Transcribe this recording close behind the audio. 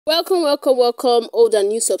Welcome, old and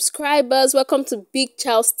new subscribers. Welcome to Big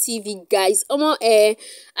Charles TV, guys.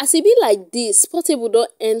 As it be like this, Portable don't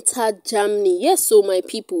enter Germany. Yes, so my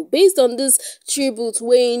people, based on this tribute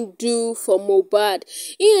Wayne do for Mohbad,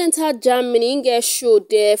 he entered Germany, he get show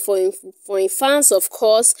there for him fans, of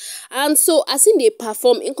course. And so as in they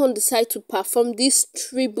perform, he can decide to perform this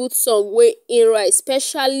tribute song way in right,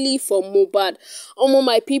 especially for Mohbad.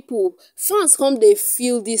 My people, fans come they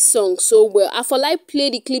feel this song so well. I for like play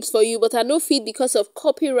the clips for you, but I no fit because of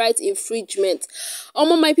copyright infringement.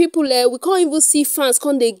 My people, we can't even see fans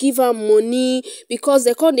come they give am money because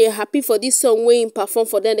they can't they happy for this song wey him perform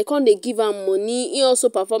for them. They can't they give am money. He also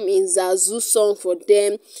perform in Zazu song for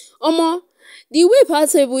them. The way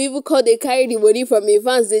Portable even call they carry the money from him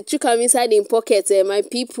fans, they took am inside in pocket. My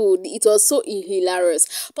people, it was so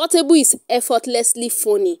hilarious. Portable is effortlessly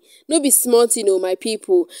funny. No be smart, my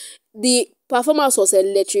people. The performance was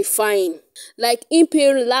electrifying. Like him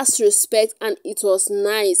paying last respect, and it was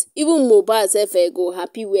nice. Even Mohbad sef go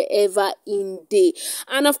happy wherever in day.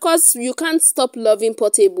 And of course, you can't stop loving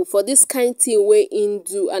Portable for this kind thing wey him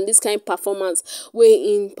do and this kind performance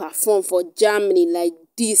wey him perform for Germany like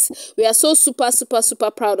this. We are so super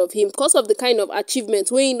proud of him because of the kind of achievement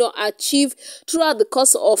wey he don achieve throughout the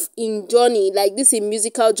course of him journey, like this in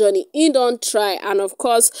musical journey. He don try, and of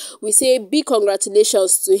course we say big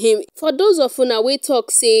congratulations to him. For those of una wey talk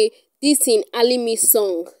say this in Alimi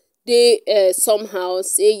song, they somehow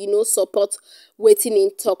say support wetin him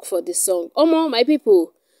talk for the song. My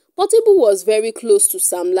people, Portable was very close to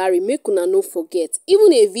Sam Larry, make una no forget.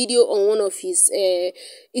 Even a video on one of his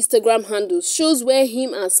Instagram handles shows where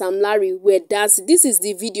him and Sam Larry were dancing. This is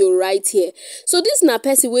the video right here. So this na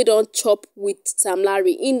person wey don chop with Sam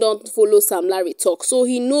Larry. He don't follow Sam Larry talk, so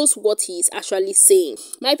he knows what he is actually saying.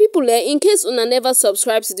 My people, in case una never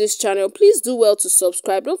subscribe to this channel, please do well to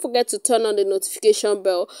subscribe. Don't forget to turn on the notification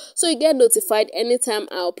bell so you get notified anytime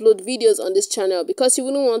I upload videos on this channel, because you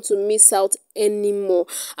wouldn't want to miss out anymore.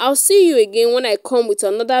 I'll see you again when I come with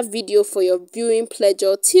another video for your viewing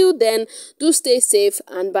pleasure. Till then, do stay safe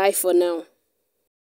and bye for now.